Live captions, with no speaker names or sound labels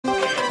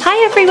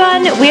Hi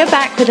everyone, we are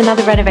back with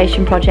another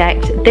renovation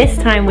project. This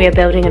time we are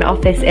building an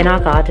office in our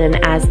garden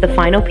as the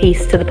final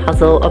piece to the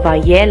puzzle of our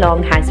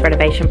year-long house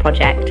renovation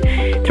project.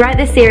 Throughout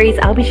this series,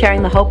 I'll be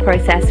sharing the whole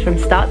process from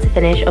start to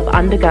finish of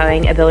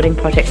undergoing a building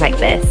project like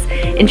this.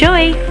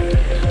 Enjoy!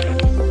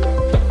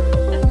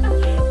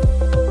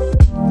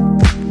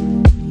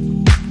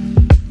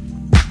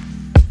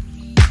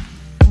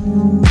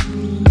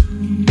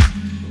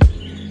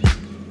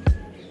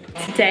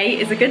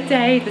 Today is a good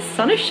day, the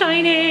sun is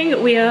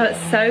shining, we are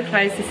so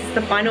close, this is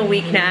the final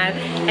week now,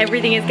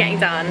 everything is getting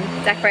done.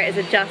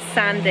 Decorators are just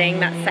sanding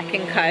that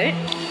second coat.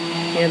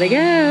 Here we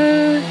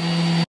go.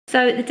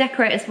 So the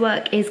decorators'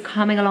 work is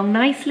coming along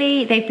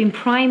nicely. They've been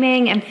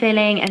priming and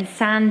filling and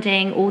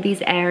sanding all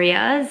these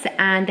areas,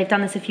 and they've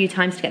done this a few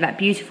times to get that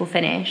beautiful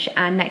finish,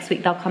 and next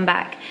week they'll come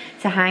back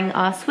to hang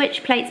our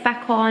switch plates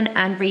back on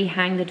and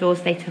rehang the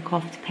doors they took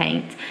off to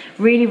paint.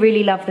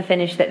 Really love the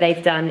finish that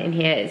they've done in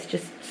here. It's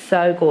just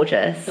so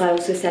gorgeous. I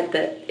also said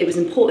that it was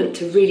important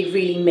to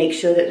really make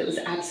sure that there was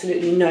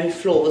absolutely no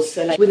flaws.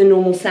 So like with a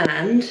normal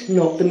sand,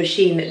 not the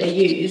machine that they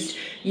used,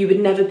 you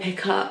would never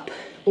pick up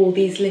all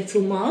these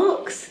little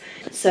marks.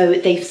 So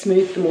they've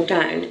smoothed them all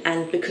down,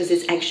 and because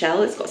it's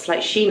eggshell, it's got a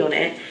slight sheen on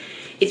it,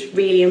 it's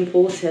really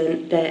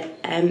important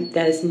that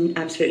there's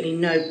absolutely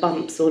no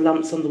bumps or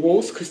lumps on the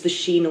walls because the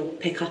sheen will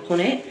pick up on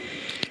it.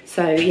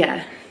 So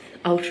yeah,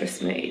 ultra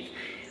smooth,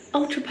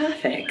 ultra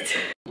perfect.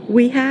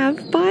 We have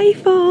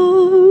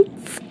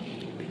bifolds.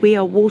 We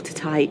are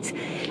watertight.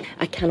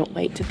 I cannot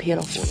wait to peel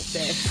off all of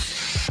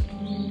this.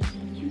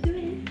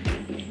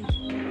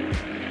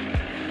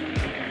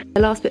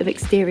 The last bit of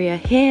exterior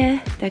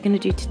here, they're gonna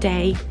do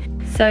today.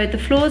 So the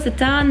floors are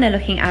done, they're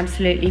looking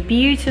absolutely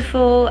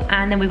beautiful,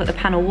 and then we've got the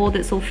panel wall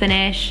that's all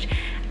finished,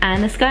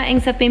 and the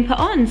skirtings have been put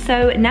on.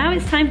 So now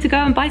it's time to go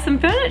and buy some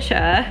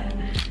furniture.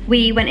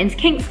 We went into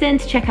Kingston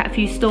to check out a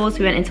few stores.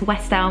 We went into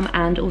West Elm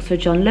and also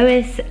John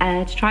Lewis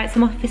to try out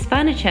some office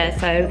furniture.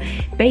 So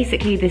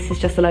basically this is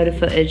just a load of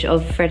footage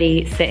of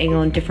Freddie sitting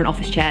on different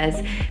office chairs,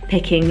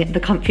 picking the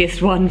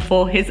comfiest one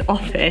for his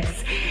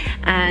office.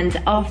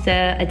 And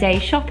after a day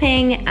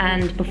shopping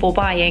and before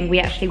buying, we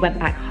actually went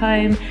back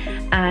home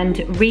and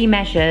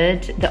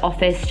re-measured the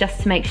office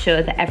just to make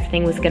sure that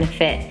everything was gonna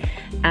fit.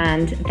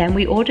 And then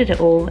we ordered it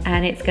all,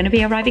 and it's gonna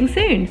be arriving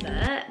soon.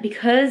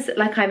 Because,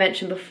 like I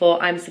mentioned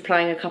before, I'm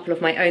supplying a couple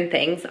of my own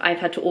things, I've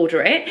had to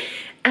order it.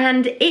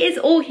 And it is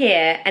all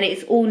here, and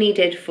it's all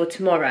needed for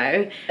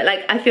tomorrow.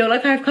 Like, I feel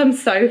like I've come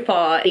so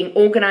far being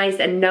organized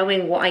and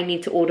knowing what I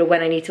need to order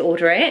when I need to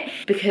order it,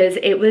 because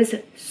it was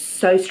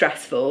so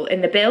stressful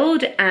in the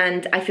build,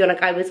 and I feel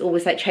like I was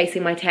always like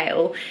chasing my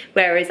tail,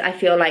 whereas I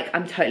feel like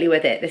I'm totally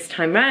with it this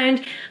time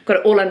round. Got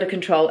it all under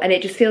control, and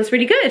it just feels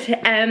really good.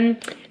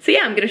 So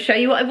yeah, I'm gonna show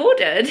you what I've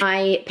ordered.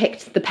 I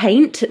picked the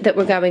paint that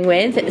we're going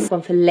with. It's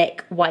one for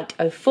Lick White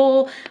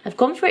 04. I've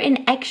gone for it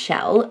in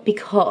eggshell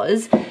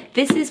because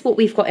this is what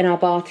we've got in our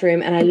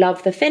bathroom, and I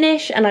love the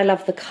finish and I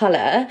love the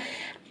color.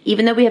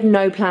 Even though we have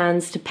no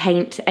plans to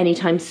paint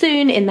anytime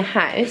soon in the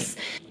house,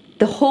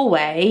 the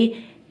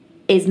hallway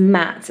is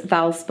matte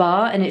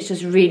Valspar, and it's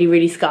just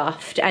really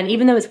scuffed, and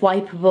even though it's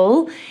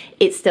wipeable,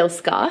 it's still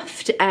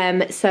scuffed.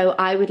 So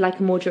I would like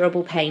a more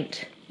durable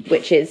paint,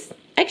 which is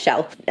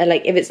eggshell.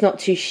 Like, if it's not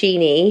too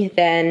sheeny,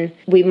 then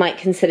we might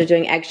consider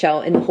doing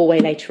eggshell in the hallway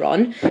later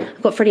on.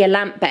 I've got Freddie a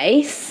lamp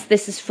base.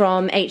 This is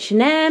from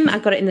H&M. I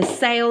got it in the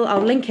sale.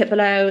 I'll link it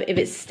below if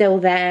it's still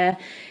there.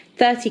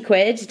 30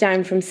 quid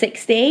down from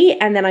 60,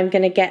 and then I'm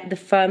gonna get the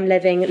Firm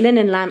Living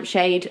linen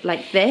lampshade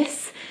like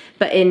this,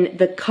 but in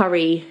the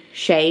curry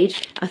shade.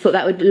 I thought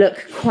that would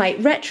look quite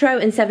retro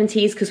and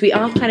 70s because we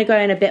are kind of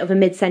going a bit of a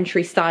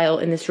mid-century style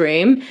in this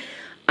room.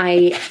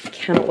 I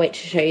cannot wait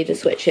to show you the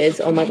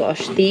switches. Oh my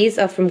gosh, these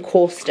are from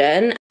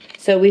Corsten.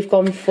 So we've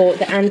gone for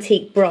the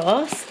antique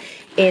brass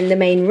in the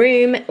main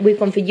room. We've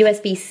gone for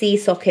USB-C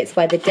sockets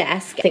by the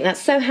desk. I think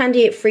that's so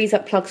handy. It frees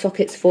up plug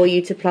sockets for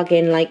you to plug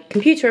in like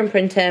computer and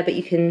printer, but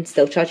you can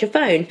still charge your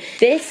phone.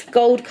 This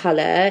gold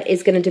color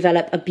is going to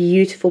develop a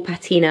beautiful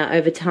patina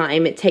over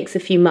time. It takes a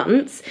few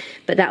months,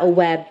 but that will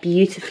wear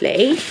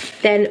beautifully.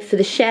 Then for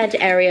the shed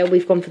area,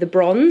 we've gone for the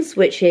bronze,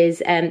 which is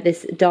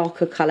this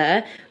darker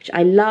color, which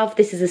I love.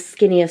 This is a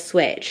skinnier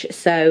switch,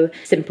 so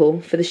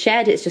simple. For the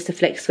shed, it's just a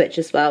flick switch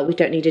as well. We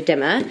don't need a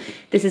dimmer.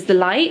 This is the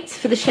light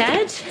for the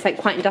shed. It's like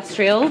quite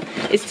industrial.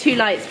 It's two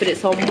lights, but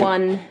it's on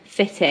one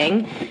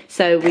fitting,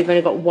 so we've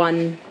only got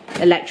one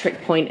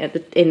electric point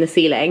in the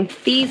ceiling.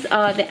 These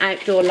are the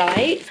outdoor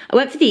lights. I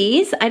went for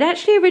these. I'd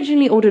actually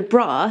originally ordered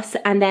brass,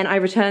 and then I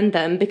returned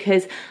them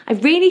because I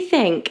really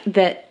think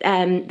that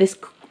this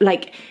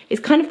like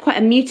it's kind of quite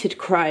a muted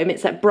chrome.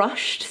 It's like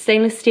brushed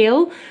stainless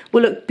steel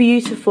will look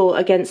beautiful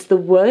against the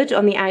wood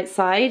on the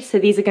outside. So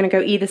these are going to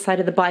go either side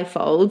of the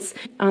bifolds.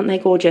 Aren't they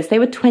gorgeous? They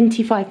were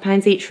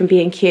 £25 each from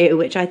B&Q,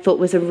 which I thought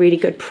was a really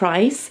good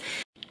price.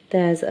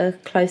 There's a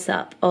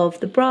close-up of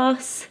the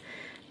brass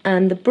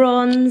and the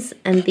bronze,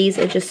 and these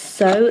are just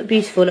so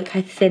beautiful. Look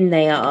how thin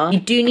they are. You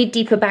do need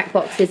deeper back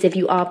boxes if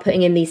you are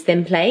putting in these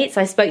thin plates.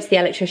 I spoke to the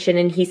electrician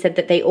and he said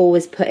that they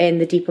always put in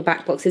the deeper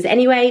back boxes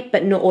anyway,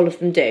 but not all of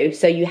them do.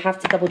 So you have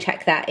to double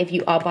check that if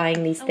you are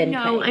buying these thin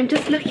plates. No, I'm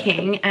just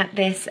looking at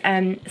this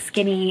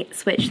skinny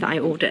switch that I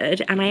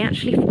ordered, and I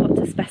actually forgot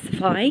to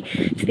specify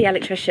to the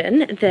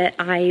electrician that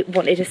I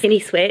wanted a skinny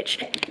switch,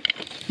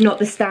 not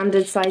the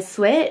standard size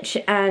switch.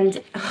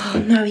 And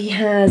oh no,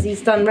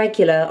 he's done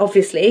regular,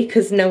 obviously,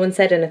 because no one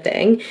said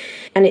anything,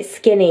 and it's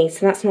skinny,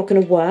 so that's not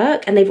going to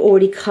work. And they've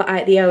already cut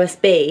out the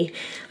OSB.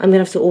 I'm gonna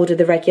have to order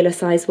the regular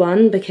size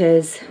one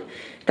because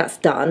that's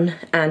done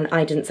and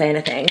I didn't say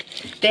anything.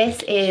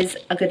 This is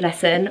a good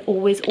lesson.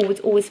 Always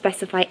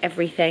specify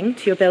everything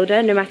to your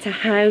builder, no matter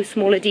how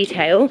small a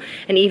detail,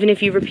 and even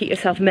if you repeat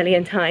yourself a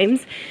million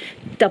times,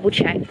 double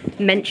check,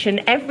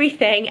 mention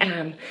everything.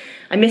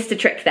 I missed a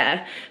trick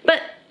there, but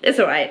it's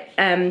all right.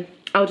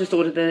 I'll just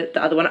order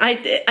the other one.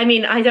 I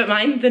mean, I don't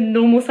mind the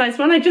normal size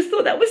one. I just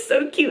thought that was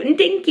so cute and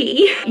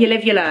dinky. You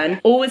live, you learn.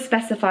 Always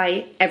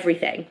specify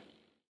everything.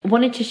 I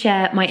wanted to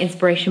share my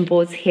inspiration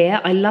boards here.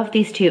 I love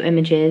these two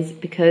images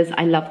because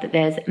I love that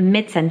there's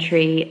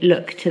mid-century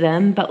look to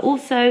them, but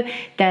also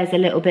there's a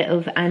little bit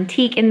of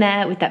antique in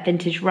there with that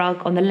vintage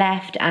rug on the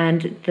left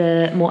and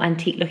the more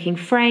antique looking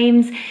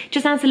frames.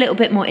 Just adds a little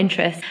bit more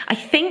interest. I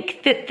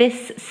think that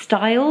this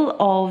style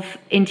of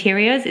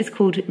interiors is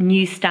called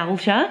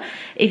Newstalgia.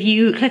 If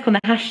you click on the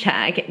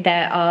hashtag,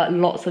 there are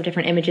lots of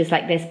different images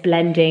like this,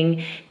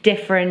 blending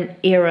different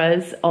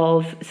eras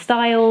of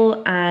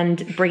style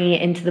and bringing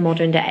it into the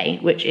modern day,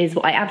 which is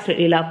what I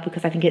absolutely love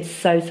because I think it's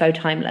so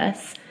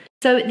timeless.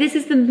 So this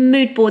is the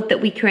mood board that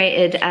we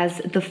created as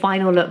the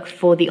final look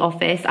for the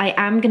office. I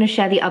am going to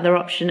share the other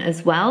option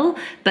as well,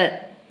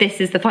 but this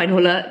is the final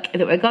look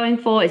that we're going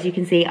for. As you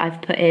can see, I've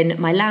put in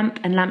my lamp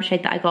and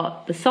lampshade that I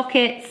got, the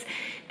sockets,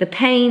 the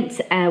paint.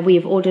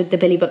 We've ordered the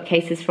Billy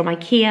bookcases from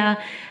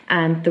IKEA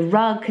and the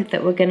rug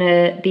that we're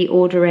gonna be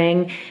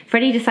ordering.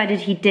 Freddie decided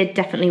he did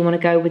definitely want to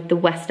go with the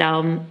West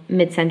Elm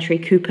mid-century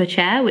Cooper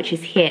chair, which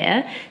is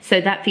here. So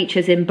that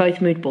features in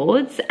both mood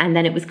boards, and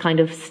then it was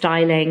kind of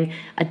styling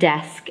a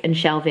desk and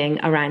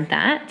shelving around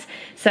that.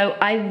 So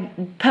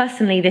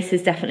personally, this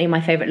is definitely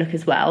my favorite look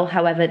as well.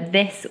 However,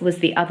 this was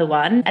the other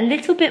one. A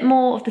little bit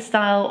more of the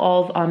style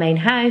of our main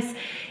house.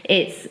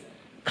 It's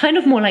kind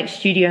of more like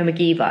Studio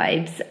McGee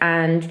vibes,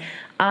 and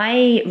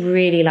I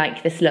really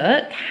like this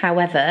look.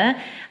 However,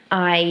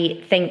 I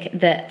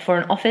think that for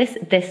an office,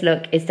 this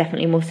look is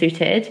definitely more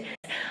suited.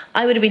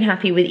 I would have been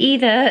happy with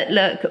either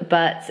look,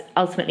 but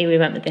ultimately we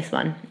went with this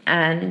one,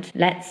 and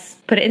let's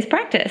put it into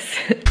practice.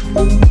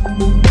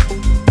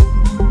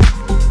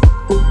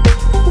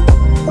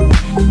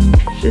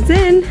 She's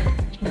in.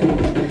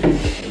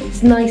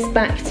 It's nice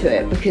back to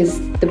it because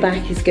the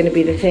back is going to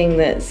be the thing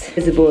that's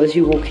visible as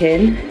you walk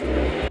in.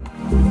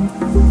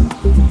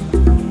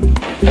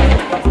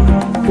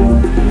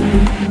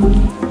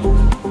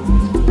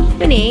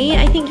 Winnie,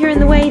 I think you're in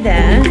the way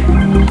there.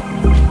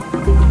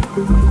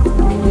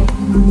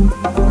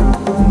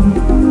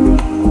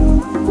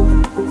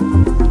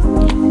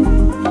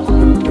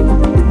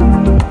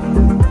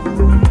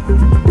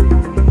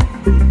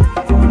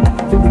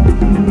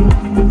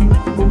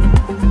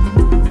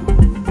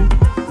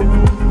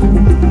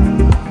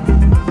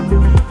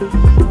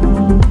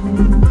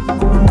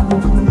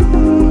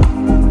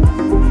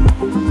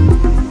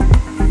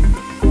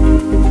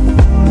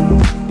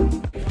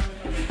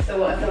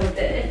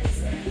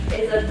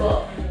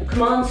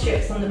 Command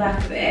strips on the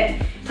back of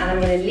it, and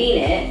I'm going to lean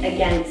it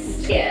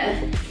against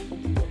here.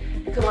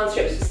 The command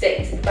strips will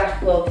stick to the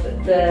back of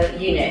the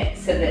unit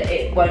so that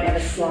it won't ever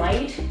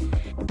slide.